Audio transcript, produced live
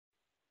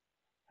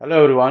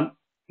Hello everyone,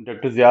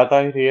 Dr.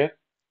 Ziata here.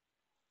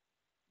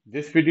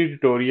 This video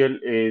tutorial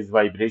is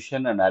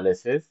vibration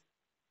analysis,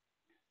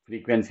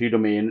 frequency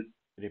domain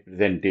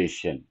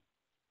representation.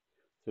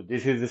 So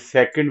this is the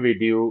second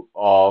video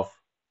of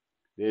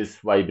this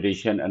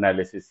vibration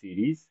analysis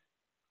series.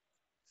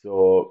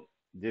 So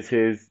this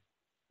is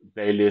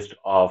playlist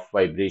of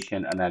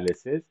vibration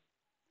analysis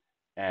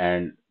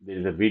and there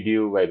is a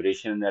video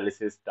vibration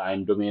analysis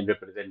time domain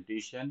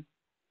representation,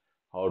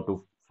 how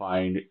to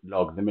find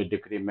logarithmic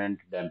decrement,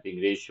 damping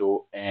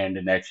ratio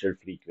and natural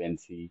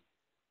frequency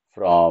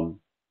from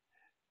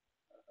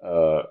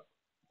uh,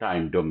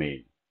 time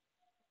domain.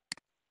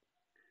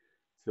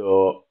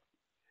 So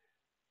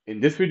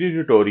in this video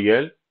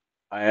tutorial,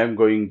 I am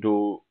going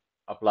to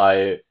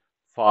apply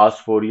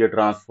fast Fourier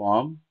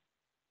transform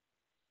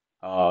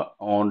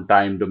on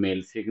time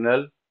domain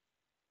signal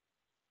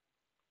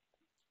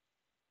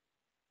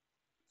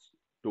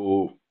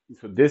to,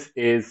 so this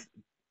is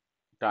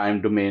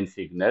time domain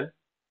signal,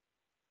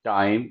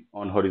 time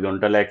on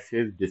horizontal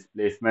axis,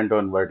 displacement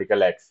on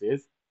vertical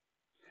axis,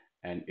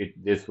 and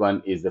this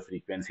one is the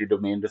frequency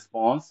domain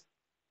response.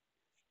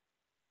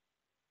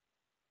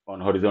 On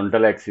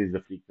horizontal axis, the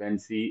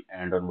frequency,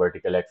 and on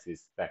vertical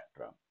axis,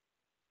 spectrum.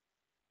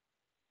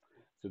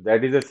 So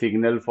that is a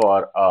signal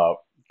for a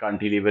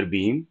cantilever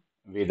beam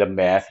with a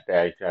mass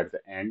attached at the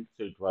end.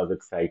 So it was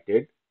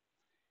excited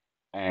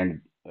and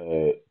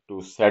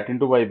to set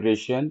into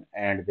vibration,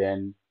 and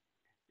then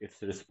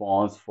its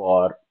response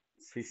for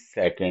 6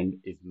 seconds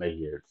is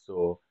measured.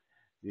 So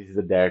this is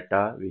the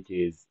data which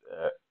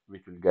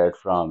will get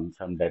from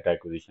some data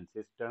acquisition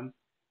system.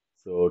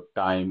 So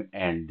time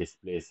and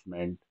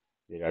displacement,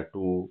 there are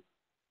two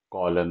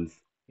columns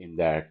in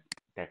that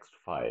text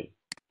file.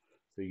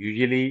 So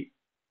usually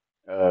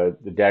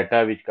the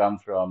data which come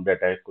from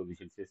data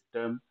acquisition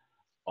system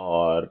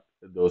or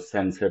those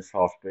sensor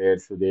software,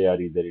 so they are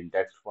either in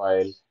text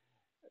file,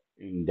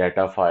 in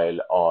data file,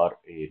 or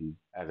in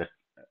as a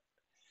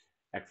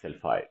Excel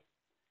file.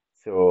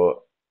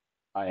 So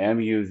I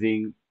am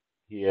using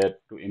here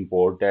to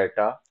import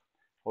data.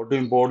 How to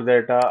import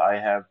data? I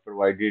have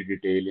provided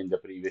detail in the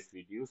previous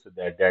video, so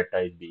that data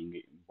is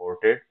being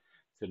imported.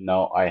 So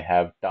now I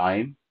have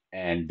time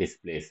and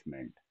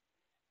displacement,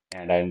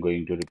 and I'm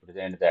going to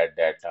represent that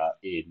data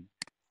in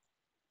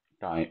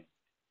time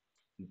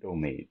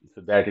domain.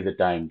 So that is the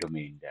time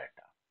domain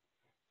data.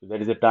 So that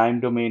is the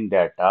time domain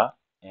data,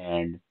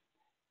 and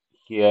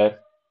here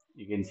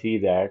you can see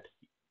that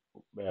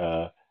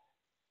uh,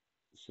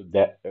 so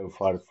that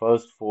for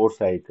first 4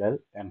 cycle,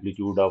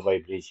 amplitude of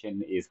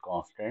vibration is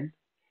constant,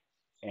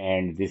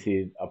 and this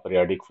is a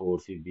periodic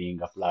force is being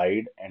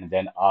applied, and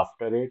then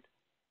after it,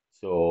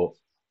 so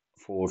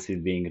force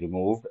is being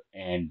removed,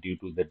 and due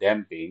to the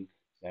damping,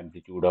 the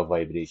amplitude of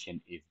vibration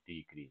is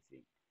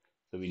decreasing.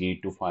 So we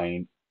need to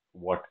find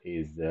what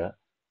is the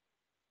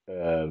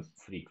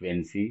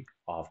frequency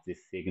of this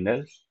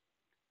signal,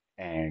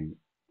 and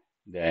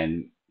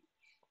then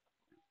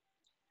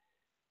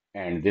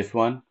and this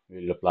one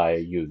will apply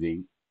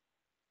using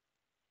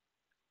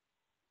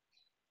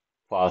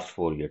fast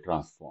Fourier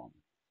transform.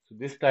 So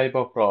this type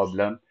of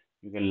problem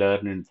you can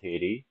learn in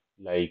theory,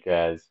 like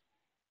as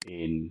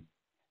in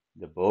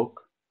the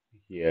book.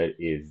 Here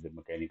is the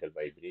mechanical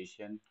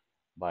vibration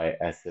by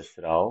S.S.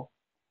 Rao,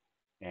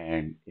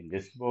 and in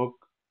this book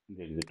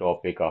there is a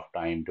topic of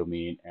time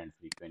domain and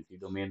frequency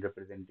domain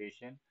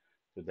representation.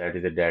 So that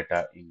is the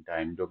data in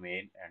time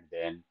domain, and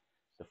then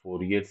the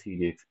Fourier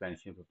series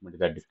expansion is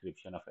a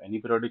description of any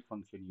periodic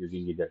function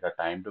using either a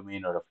time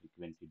domain or a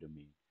frequency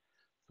domain.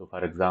 So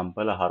for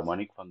example, a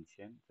harmonic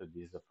function, so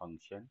this is a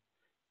function,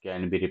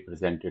 can be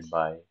represented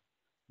by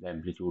the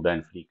amplitude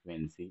and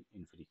frequency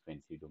in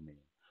frequency domain.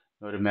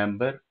 Now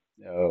remember,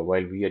 while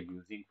we are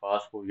using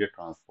fast Fourier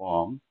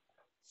transform,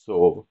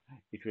 so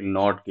it will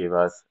not give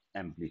us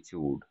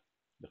amplitude.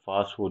 The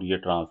fast Fourier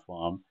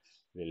transform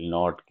will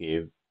not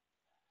give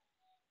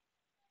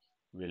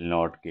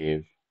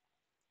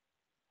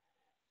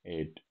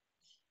it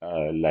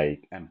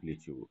like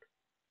amplitude.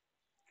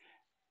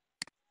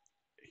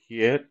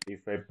 Here,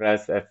 if I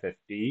press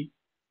FFT,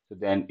 so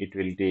then it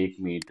will take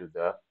me to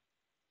the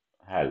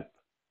help.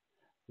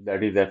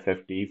 That is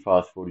FFT,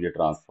 fast Fourier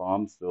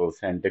transform. So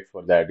syntax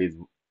for that is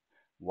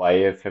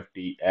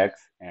YFFTX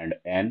and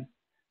N.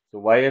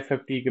 So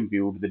YFFT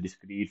compute the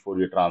discrete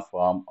Fourier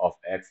transform of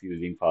X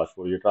using fast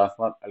Fourier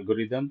transform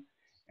algorithm,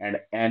 and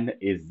N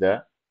is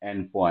the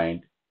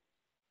endpoint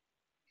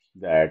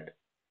that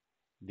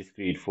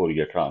discrete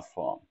Fourier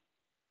transform.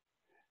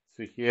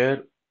 So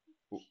here,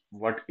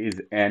 what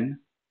is N?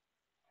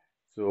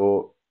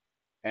 So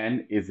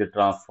N is the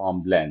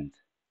transform length.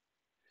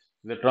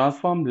 The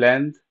transform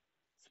length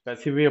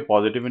specify a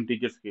positive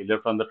integer scalar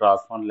from the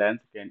transform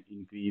length can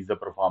increase the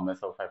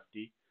performance of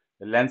FT.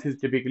 The length is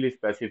typically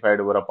specified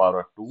over a power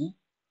of 2,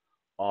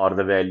 or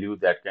the value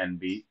that can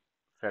be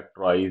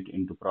factorized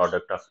into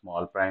product of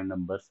small prime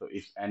numbers. So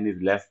if n is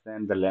less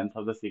than the length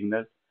of the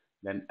signal,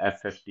 then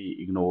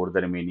FFT ignore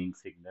the remaining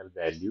signal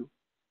value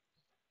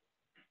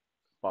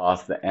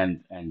past the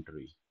nth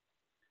entry.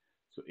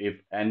 So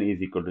if n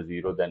is equal to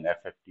 0, then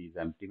FFT is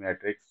empty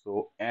matrix.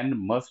 So n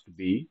must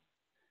be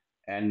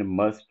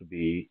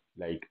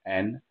like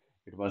n,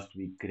 it must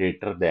be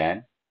greater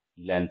than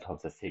length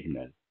of the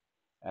signal.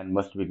 N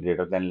must be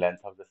greater than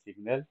length of the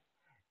signal,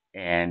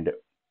 and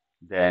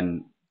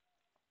then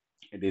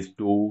it is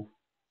 2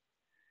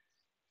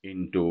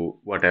 into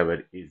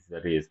whatever is the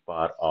raised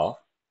power of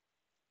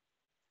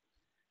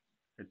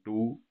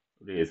 2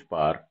 raised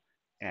power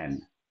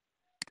n.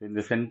 So in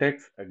the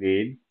syntax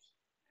again,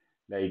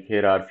 like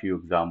here are few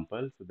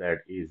examples. So that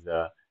is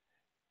the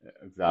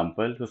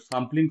example. So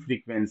sampling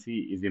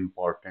frequency is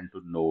important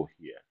to know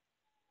here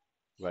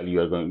while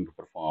you are going to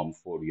perform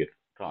Fourier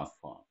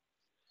transform.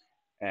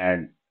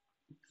 And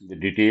the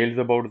details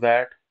about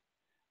that,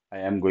 I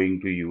am going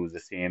to use the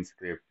same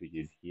script which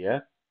is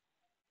here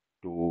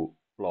to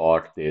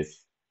plot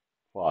this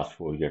fast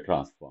Fourier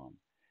transform.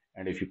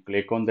 And if you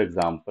click on the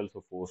example,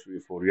 so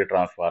Fourier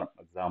transform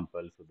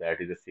example, so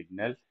that is a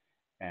signal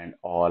and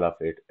all of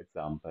it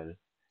example.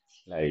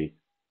 Like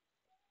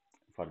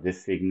for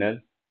this signal,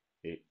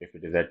 if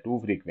it is at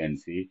 2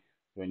 frequency,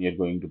 when you're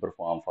going to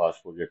perform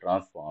fast Fourier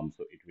transform,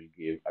 so it will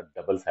give a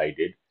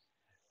double-sided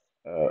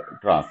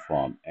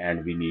transform,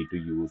 and we need to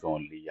use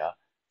only a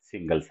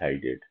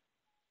single-sided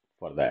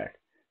for that.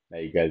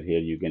 Like as here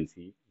you can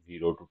see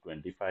 0 to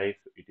 25,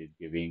 so it is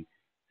giving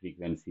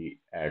frequency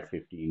at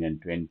 15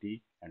 and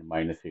 20 and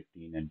minus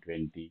 15 and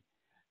 20,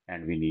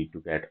 and we need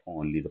to get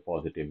only the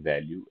positive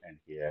value, and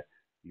here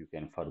you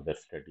can further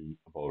study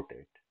about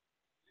it.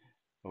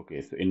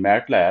 Okay, so in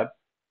MATLAB,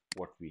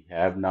 what we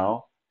have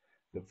now,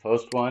 the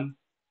first one,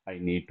 I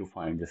need to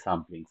find the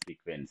sampling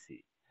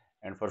frequency.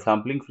 And for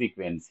sampling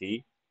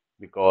frequency,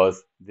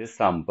 because this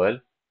sample,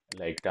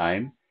 like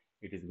time,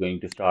 it is going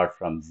to start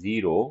from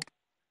 0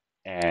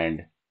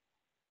 and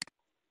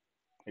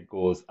it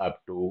goes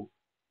up to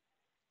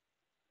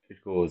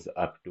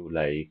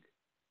like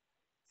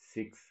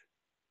 6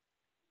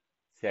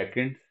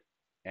 seconds,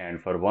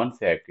 and for 1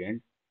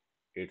 second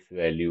its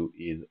value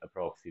is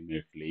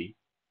approximately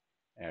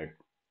at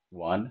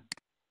 1.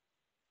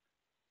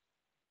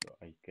 So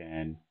I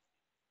can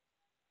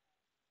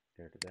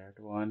get that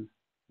one,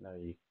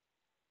 like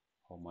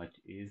how much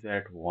is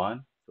at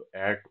 1. So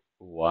at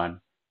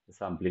 1 the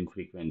sampling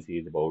frequency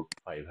is about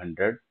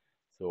 500.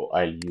 So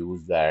I'll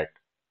use that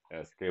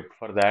script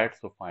for that.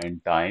 So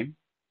find time,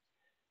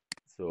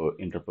 so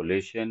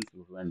interpolation,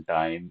 so when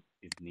time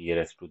is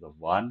nearest to the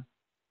 1.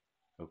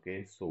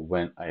 Okay, so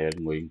when I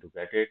am going to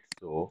get it,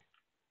 so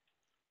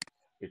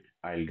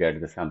I'll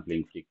get the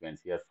sampling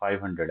frequency as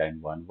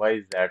 501. Why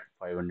is that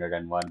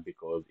 501?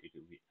 Because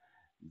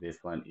this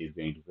one is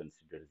going to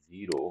consider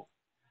 0.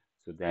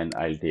 So then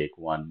I'll take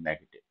one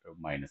negative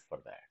minus for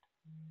that.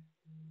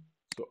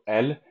 So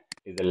L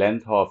is the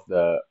length of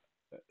the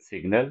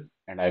signal,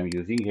 and I'm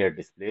using here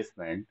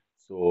displacement.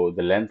 So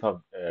the length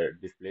of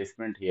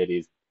displacement here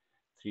is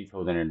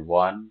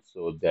 3001.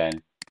 So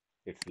then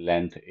its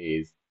length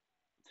is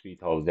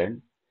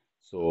 3000.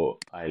 So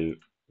I'll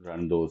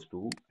run those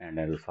two and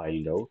I'll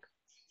find out.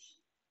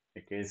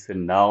 Okay, so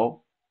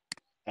now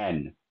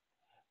n.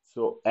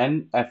 So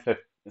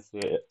so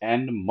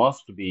n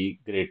must be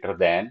greater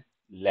than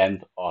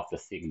length of the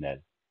signal.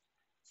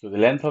 So the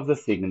length of the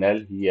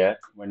signal here,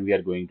 when we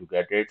are going to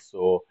get it,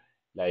 so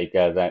like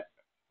as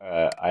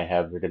I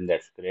have written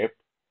that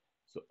script.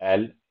 So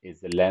L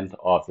is the length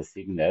of the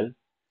signal.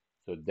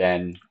 So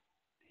then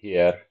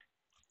here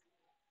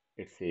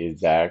it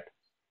says that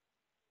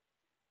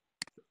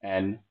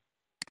n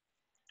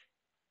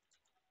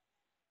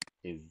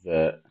is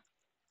so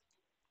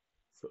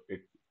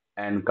it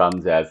n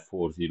comes as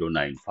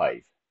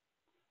 4095.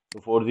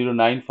 So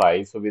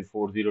 4095. So with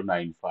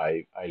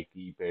 4095, I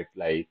keep it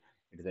like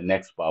it is the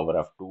next power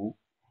of 2.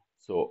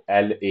 So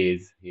L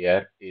is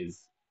here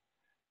is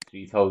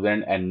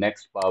 3000, and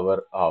next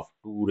power of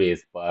 2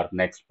 raised power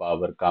next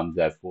power comes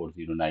as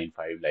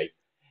 4095, like.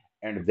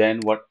 And then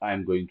what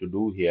I'm going to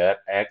do here,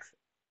 x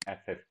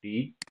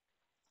FFT,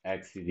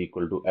 x is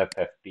equal to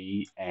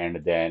FFT,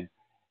 and then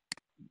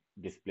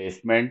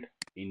displacement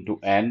into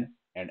n,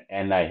 and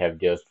n I have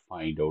just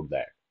find out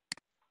that.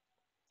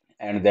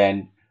 And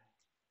then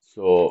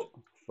so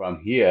from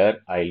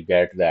here I'll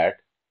get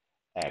that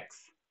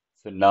x.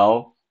 So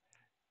now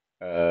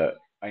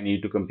I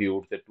need to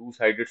compute the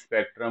two-sided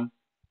spectrum,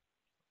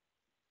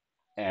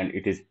 and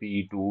it is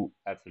P2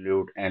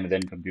 absolute, and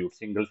then compute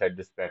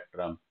single-sided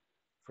spectrum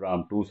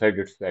from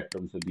two-sided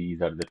spectrum. So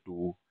these are the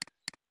two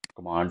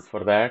commands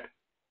for that.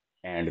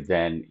 And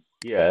then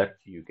here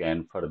you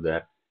can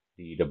further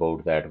read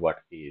about that, what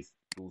is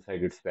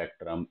two-sided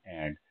spectrum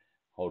and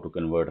how to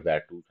convert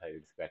that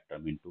two-sided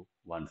spectrum into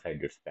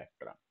one-sided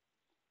spectrum.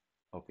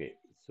 Okay,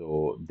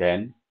 so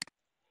then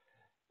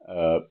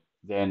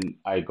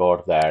I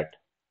got that.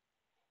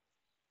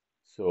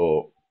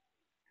 So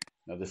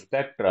now the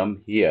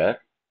spectrum here,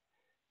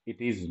 it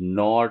is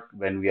not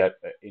when we are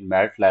in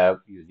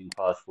MATLAB using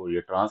fast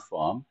Fourier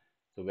transform.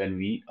 So when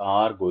we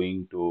are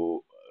going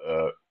to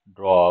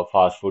draw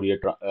fast Fourier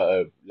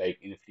like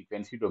in a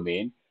frequency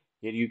domain,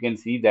 here you can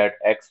see that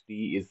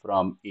xt is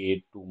from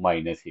 8 to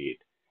minus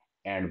 8,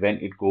 And when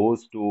it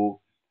goes to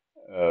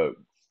uh,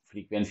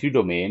 frequency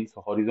domain,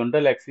 so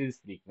horizontal axis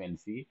is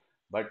frequency,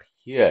 but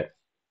here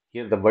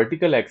the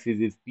vertical axis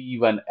is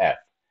P1F.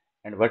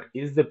 And what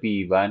is the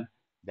P1?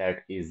 That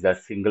is the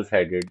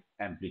single-sided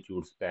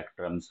amplitude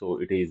spectrum. So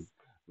it is,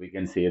 we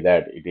can say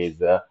that it is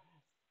the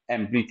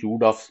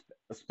amplitude of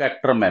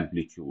spectrum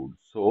amplitude.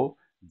 So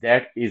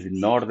that is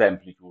not the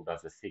amplitude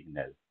of the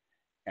signal.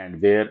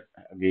 And there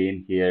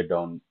again here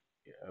down,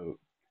 uh,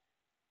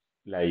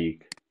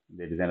 like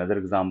there is another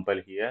example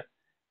here.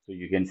 So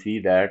you can see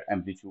that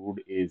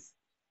amplitude is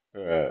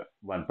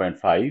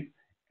 1.5,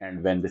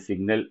 and when the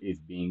signal is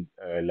being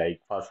like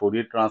fast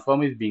Fourier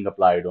transform is being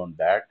applied on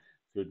that,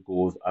 so it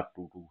goes up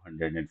to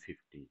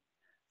 250.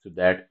 So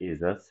that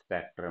is a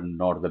spectrum,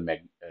 not the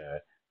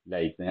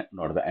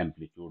not the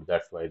amplitude.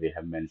 That's why they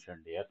have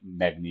mentioned here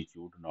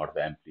magnitude, not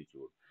the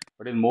amplitude.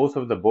 But in most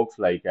of the books,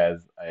 like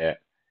as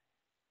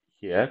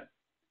here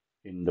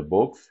in the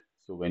books.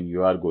 So when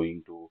you are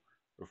going to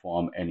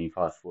perform any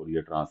fast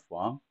Fourier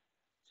transform,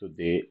 so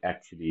they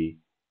actually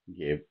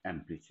give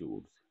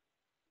amplitudes.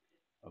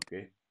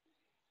 Okay.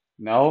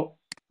 Now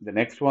the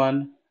next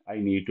one, I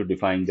need to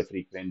define the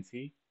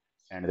frequency,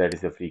 and that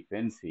is the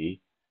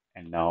frequency.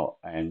 And now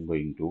I am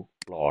going to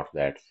plot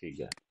that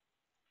figure.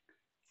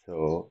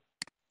 So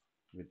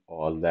with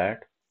all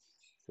that,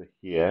 so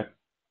here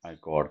I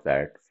got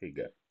that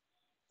figure.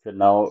 So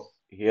now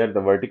here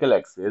the vertical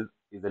axis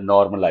is the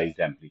normalized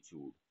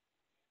amplitude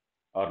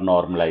or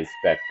normalized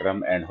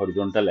spectrum, and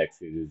horizontal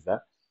axis is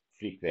the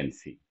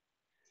frequency.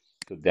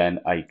 So then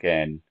I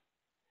can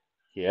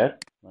here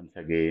once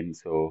again,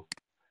 so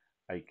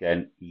I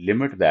can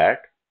limit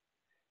that.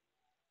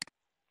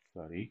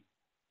 Sorry.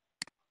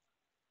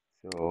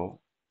 So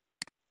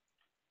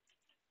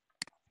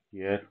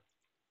here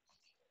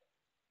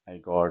I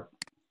got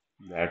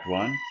that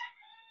one.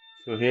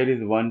 So here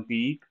is one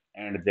peak,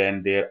 and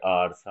then there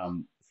are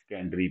some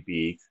secondary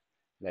peaks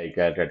like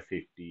at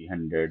 50,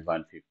 100,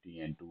 150,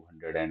 and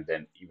 200, and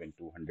then even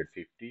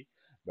 250.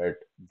 But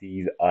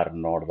these are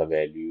not the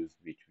values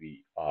which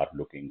we are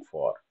looking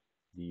for.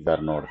 These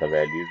are not the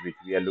values which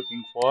we are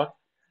looking for.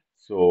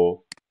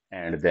 So,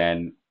 and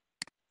then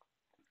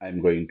I'm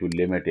going to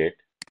limit it.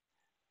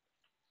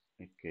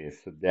 Okay,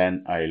 so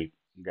then I'll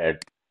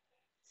get,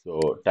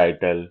 so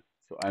title.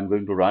 So I'm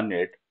going to run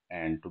it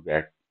and to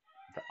get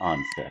the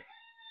answer.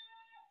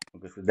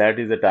 Okay, so that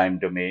is the time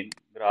domain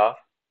graph.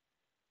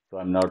 So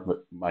I'm not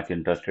much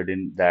interested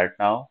in that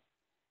now.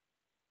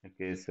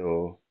 Okay,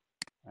 so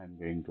I'm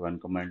going to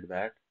uncomment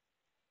that.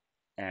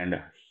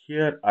 And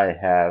here I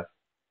have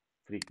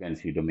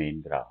frequency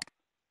domain graph.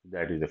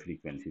 That is the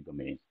frequency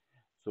domain.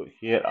 So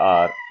here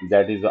are,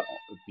 that is a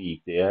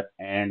peak there,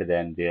 and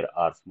then there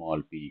are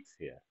small peaks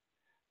here.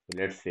 So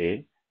let's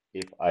say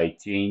if I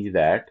change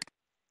that,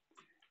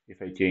 if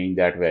I change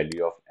that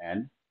value of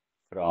n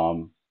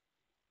from,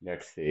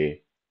 let's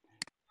say,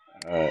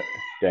 uh,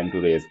 10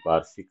 to raise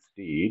power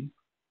 16,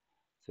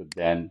 so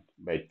then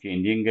by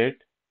changing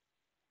it,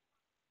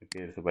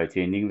 okay, so by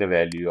changing the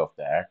value of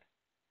that,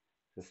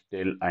 so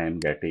still I am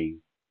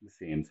getting the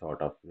same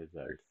sort of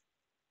results.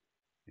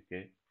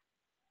 Okay,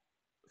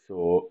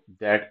 so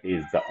that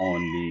is the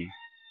only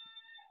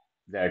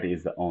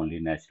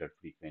natural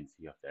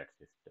frequency of that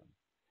system,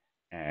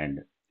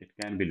 and it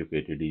can be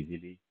located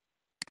easily.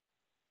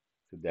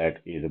 So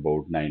that is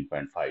about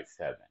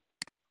 9.57.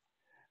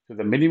 So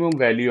the minimum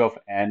value of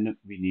n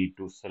we need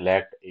to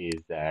select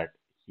is that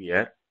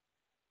here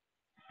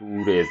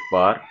 2 raised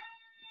power,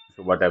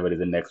 so whatever is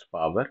the next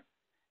power,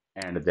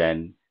 and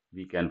then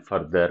we can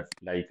further,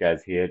 like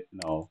as here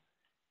now,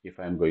 if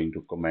I'm going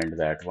to comment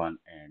that one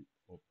and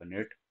open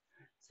it,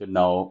 so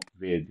now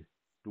with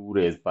 2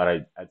 raised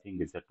power, I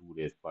think it's a 2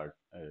 raised power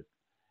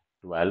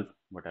 12,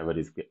 whatever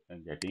is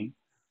getting,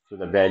 so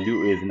the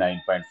value is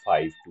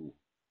 9.52.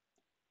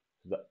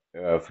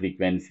 The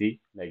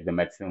frequency, like the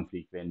maximum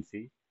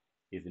frequency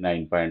is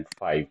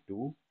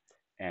 9.52,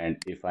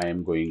 and if I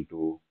am going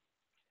to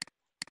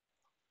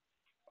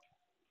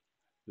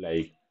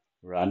like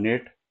run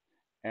it,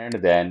 and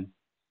then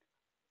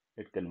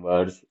it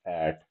converts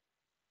at,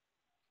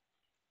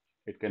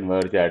 it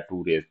converges at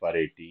 2 raised power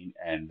 18,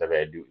 and the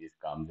value is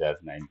comes as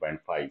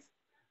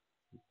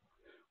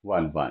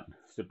 9.511.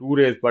 So 2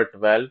 raised power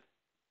 12,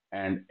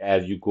 and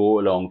as you go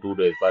along 2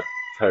 raised power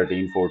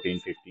 13, 14,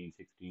 15,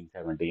 16,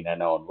 17,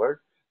 and onward,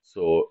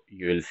 so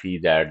you will see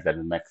that the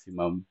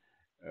maximum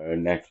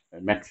next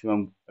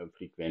maximum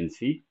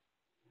frequency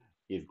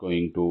is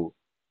going to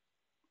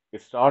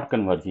start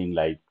converging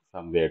like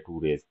somewhere 2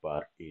 raised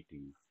power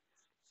 18.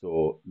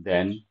 So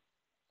then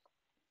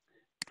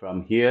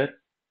from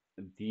here,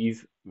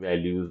 these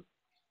values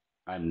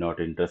I'm not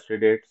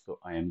interested in, so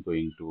I am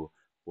going to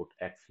put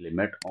x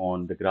limit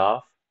on the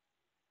graph.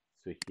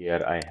 So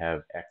here I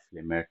have x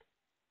limit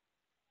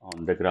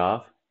on the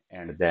graph,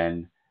 and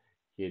then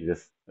here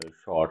is a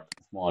short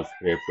small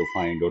script to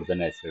find out the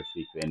natural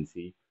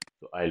frequency.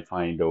 So I'll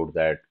find out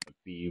that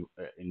p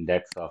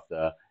index of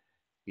the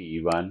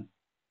p1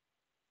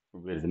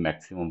 with the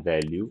maximum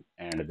value,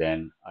 and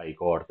then I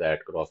got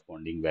that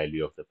corresponding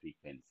value of the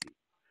frequency.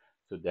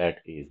 So that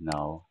is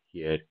now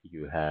here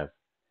you have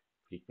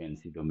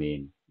frequency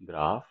domain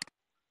graph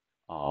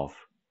of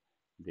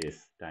this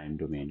time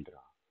domain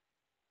graph.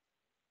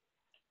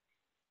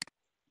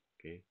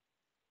 Okay,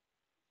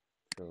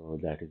 so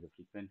that is the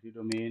frequency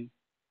domain.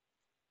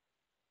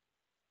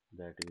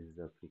 That is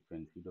the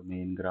frequency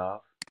domain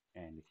graph,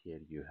 and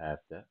here you have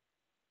the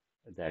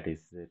that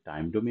is the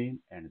time domain,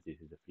 and this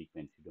is the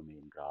frequency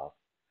domain graph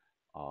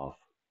of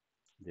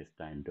this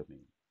time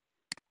domain.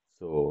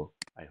 So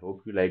I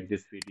hope you like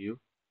this video.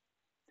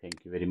 Thank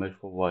you very much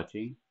for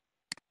watching.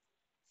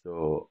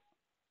 So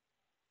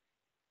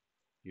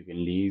you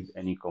can leave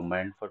any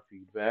comment for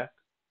feedback,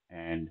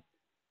 and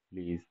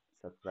please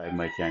subscribe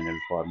my channel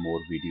for more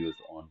videos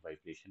on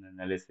vibration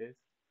analysis,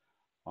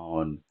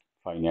 on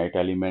finite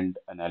element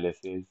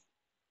analysis,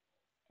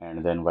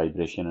 and then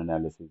vibration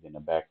analysis in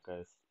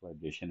abacus,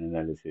 vibration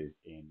analysis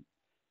in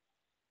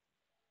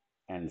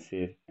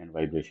ANSYS, and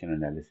vibration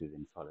analysis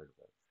in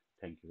SolidWorks.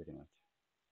 Thank you very much.